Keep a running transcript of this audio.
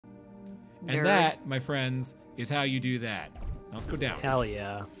And that, my friends, is how you do that. Now let's go down. Hell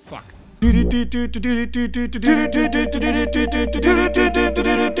yeah. Fuck.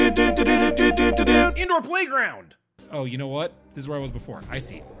 Indoor playground! Oh, you know what? This is where I was before. I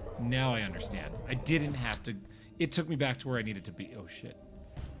see. Now I understand. I didn't have to. It took me back to where I needed to be. Oh, shit.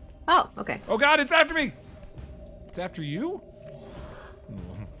 Oh, okay. Oh, God, it's after me! It's after you?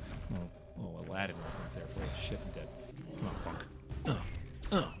 Oh, Aladdin reference there for you. Shit, I'm dead. Come on,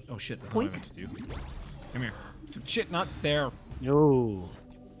 punk. Oh, shit, that's not what I meant to do. Come here. Shit, not there. No.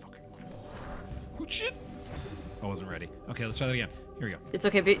 Fucking. Oh, shit! I wasn't ready. Okay, let's try that again. Here we go. It's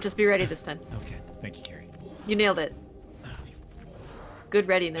okay. Just be ready this time. Okay, thank you, Kari. You nailed it. Good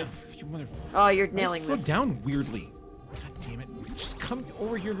readiness. Oh, you're nailing Slow this. down weirdly. God damn it. Just come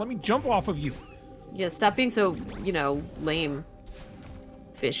over here and let me jump off of you. Yeah, stop being so, you know, lame.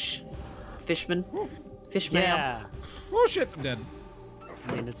 Fishman. Fishman. Yeah. Oh shit, I'm dead.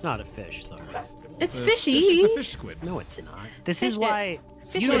 I mean, it's not a fish, though. It's fishy. It's a fish squid. No, it's not. This Fish is it. why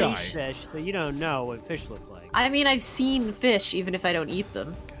Fish you it. don't eat fish, so you don't know what fish look like. I mean, I've seen fish, even if I don't eat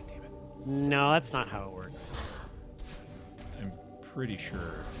them. God damn it. No, that's not how it works. I'm pretty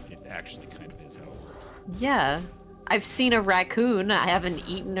sure it actually kind of is how it works. Yeah. I've seen a raccoon. I haven't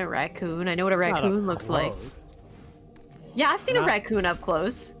eaten a raccoon. I know what a raccoon looks like. Yeah, I've seen a raccoon up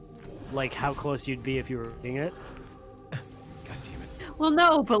close. Like how close you'd be if you were eating it? God damn it. Well,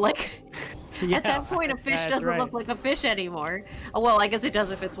 no, but like, Yeah, at that point, a fish that's doesn't right. look like a fish anymore. Oh, well, I guess it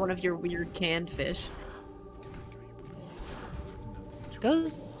does if it's one of your weird canned fish.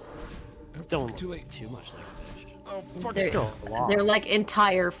 Those don't Too look late. too much like fish. Oh, fuck. They're, Still a lot. they're like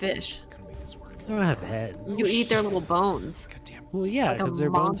entire fish. Gonna make this work. They don't have heads. You eat their little bones. God damn it. Well, yeah, like a because their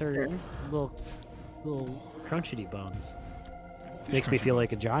bones are monster. little crunchity bones. Fish Makes me crunchy feel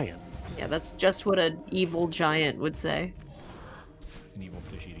bones. like a giant. Yeah, that's just what an evil giant would say. An evil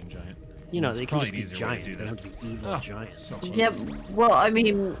fish-eating giant. You know, It's they can probably just be an easier way to giant. do They this. don't have to be evil Oh, giants. so close. Yep. Well, I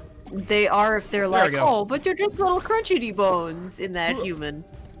mean, they are if they're There like, we go. oh, but they're just little crunchy bones in that Ugh. human.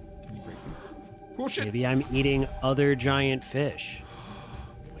 Can you break these? Oh shit! Maybe I'm eating other giant fish.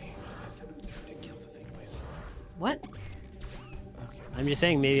 Wait, I said I'm trying to kill the thing myself. What? Okay. I'm just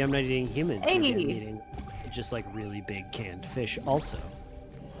saying maybe I'm not eating humans. Maybe I'm Hey. eating just like really big canned fish also.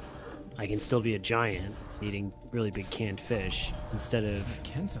 I can still be a giant eating really big canned fish instead of...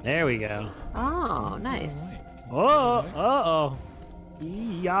 Can something. There we go. Oh, nice. Oh, uh-oh.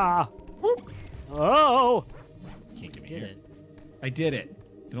 Yeah. Oh. Can't get me Did here. it. I did it.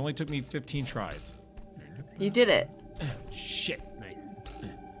 It only took me 15 tries. You did it. Shit. Nice.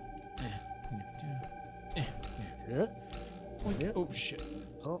 Eh. Yeah. Oh shit.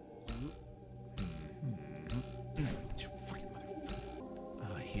 Oh. You fucking motherfucker.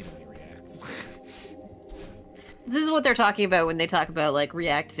 Oh, I hate how he reacts. This is what they're talking about when they talk about like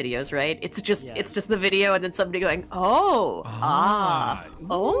React videos, right? It's just Yeah. it's just the video and then somebody going, "Oh,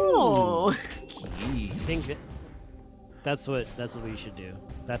 oh." Key. I think that's what we should do.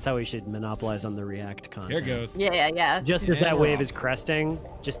 That's how we should monopolize on the React content. Here goes. Yeah. Just as And that we're wave off. is cresting,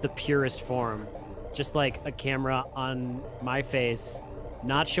 just the purest form. Just like a camera on my face,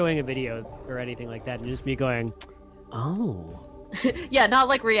 not showing a video or anything like that, and just me going, oh. Yeah, not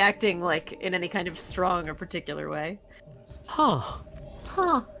like reacting like in any kind of strong or particular way. Huh.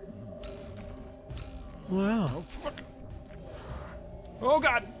 Huh. Wow. Oh fuck. Oh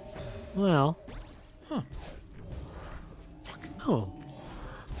god. Well. Huh. Oh.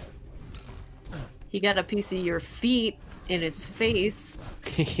 He got a piece of your feet in his face.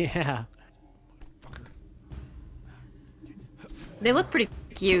 Yeah. Fucker. They look pretty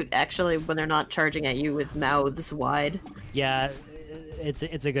cute, actually, when they're not charging at you with mouths wide. Yeah, it's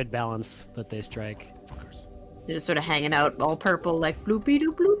a good balance that they strike. Fuckers. They're just sort of hanging out all purple, like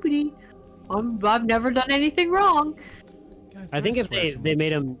bloopy-doo bloopity. I've never done anything wrong. Guys, I don't think if swear too they much.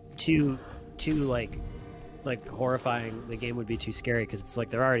 made them too like horrifying, the game would be too scary because it's like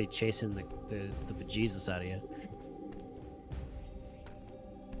they're already chasing the bejesus out of you.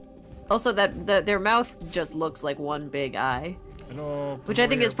 Also, their mouth just looks like one big eye, Hello. which I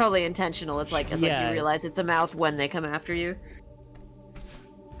think is probably intentional. It's like Yeah. you realize it's a mouth when they come after you.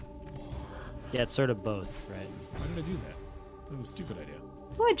 Yeah, it's sort of both, right? Why did I do that? That was a stupid idea.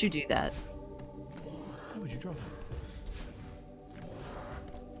 Why'd you do that? Why would you draw that?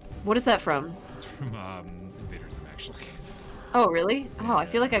 What is that from? It's from Invader Zim, actually. Oh, really? Oh, I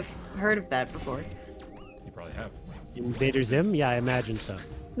feel like I've heard of that before. You probably have. Invader Zim? Yeah, I imagine so.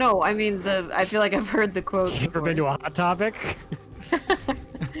 No, I mean I feel like I've heard the quote. You ever before. been to a Hot Topic?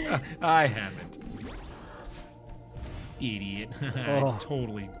 I haven't. Idiot. Oh.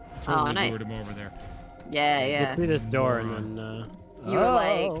 Totally Oh, nice. lured him over there. Yeah, Get yeah. through this door and then You were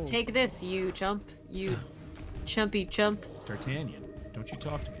like, take this, you chump, you chumpy chump. D'Artagnan, don't you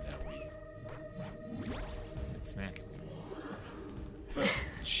talk to me that way. Smack.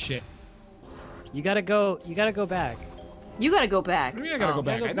 Shit. You gotta go back. You gotta go back. What do you mean I gotta go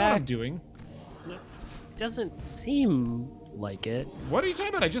back? Gotta go I know what I'm back. doing. Doesn't seem like it. What are you talking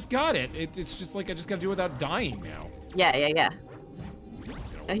about? I just got it. It's just like I just gotta do it without dying now. Yeah.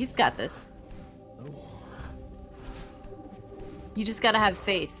 No, he's got this. You just gotta have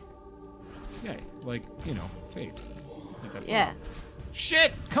faith. Yeah, like, you know, faith. Like that's Yeah.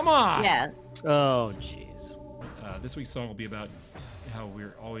 Shit! Come on! Yeah. Oh, jeez. This week's song will be about how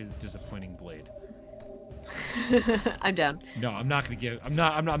we're always disappointing Blade. I'm down. No, I'm not gonna give.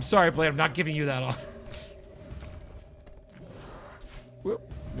 I'm sorry, Blade. I'm not giving you that on. Whoop.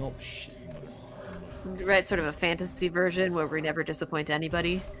 Nope. Shit. Right, sort of a fantasy version where we never disappoint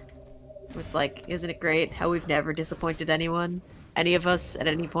anybody. It's like, isn't it great how we've never disappointed anyone? Any of us at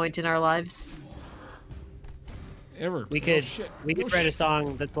any point in our lives? Ever. We could shit. we could write a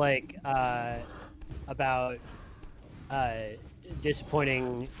song that's like about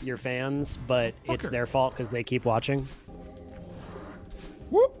disappointing your fans, but it's their fault because they keep watching.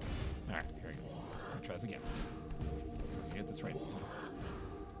 Whoop. All right, here we go. I'll try this again. I'll get this right this time.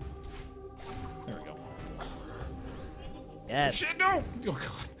 There we go. Yes. Shit, no! Oh,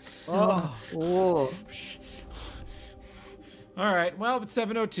 God. Oh. All right, well, it's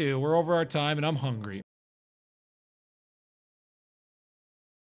 7:02. We're over our time, and I'm hungry.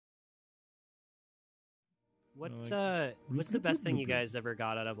 What's the best thing you guys ever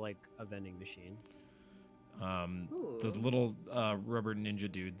got out of like a vending machine? Those little rubber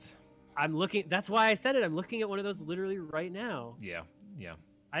ninja dudes. I'm looking. That's why I said it. I'm looking at one of those literally right now. Yeah.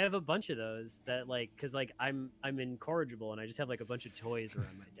 I have a bunch of those that like, cause like I'm incorrigible and I just have like a bunch of toys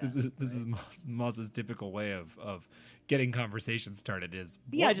around my desk. This is Moss's typical way of getting conversations started. Is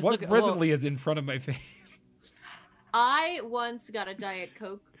Yeah, what presently is in front of my face, I once got a Diet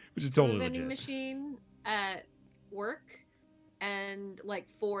Coke which is from a totally vending legit. machine at work, and like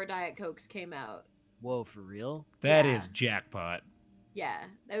 4 Diet Cokes came out. Whoa, for real? That Yeah. is jackpot. Yeah,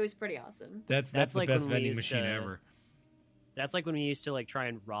 that was pretty awesome. That's the like best when we vending used machine to- ever. That's like when we used to like try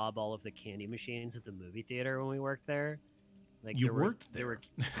and rob all of the candy machines at the movie theater when we worked there. Like You there were- worked there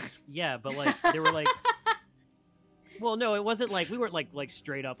there. were, yeah, but like they were like. Well, no, it wasn't like we weren't like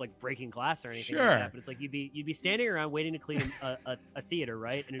straight up like breaking glass or anything Sure. like that. But it's like you'd be standing around waiting to clean a theater,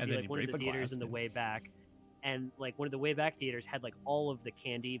 right? And it'd And be then like you one of break the the theaters glass, in the yeah. way back, and like one of the way back theaters had like all of the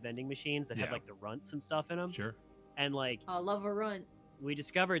candy vending machines that had Yeah. like the runts and stuff in them. Sure. And like Oh, love a run. we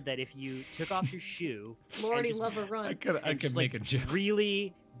discovered that if you took off your shoe, Lordy, just- love a run. I and could just, make like, a joke.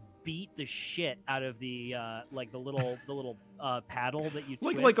 really beat the shit out of the like the little paddle that you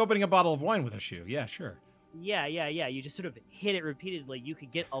twist. Like opening a bottle of wine with a shoe. Yeah, sure. Yeah. You just sort of hit it repeatedly. You could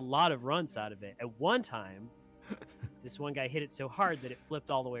get a lot of runts out of it. At one time, this one guy hit it so hard that it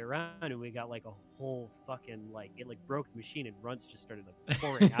flipped all the way around, and we got like a whole fucking like it like broke the machine, and runts just started like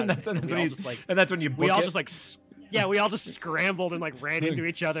pouring out and of that's, it. and that's We when all you, just, like, and that's when you book we all it. just like yeah, we all just scrambled and like ran into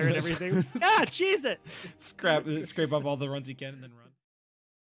each other and everything. Ah, cheese it. Scrape off all the runs you can and then run.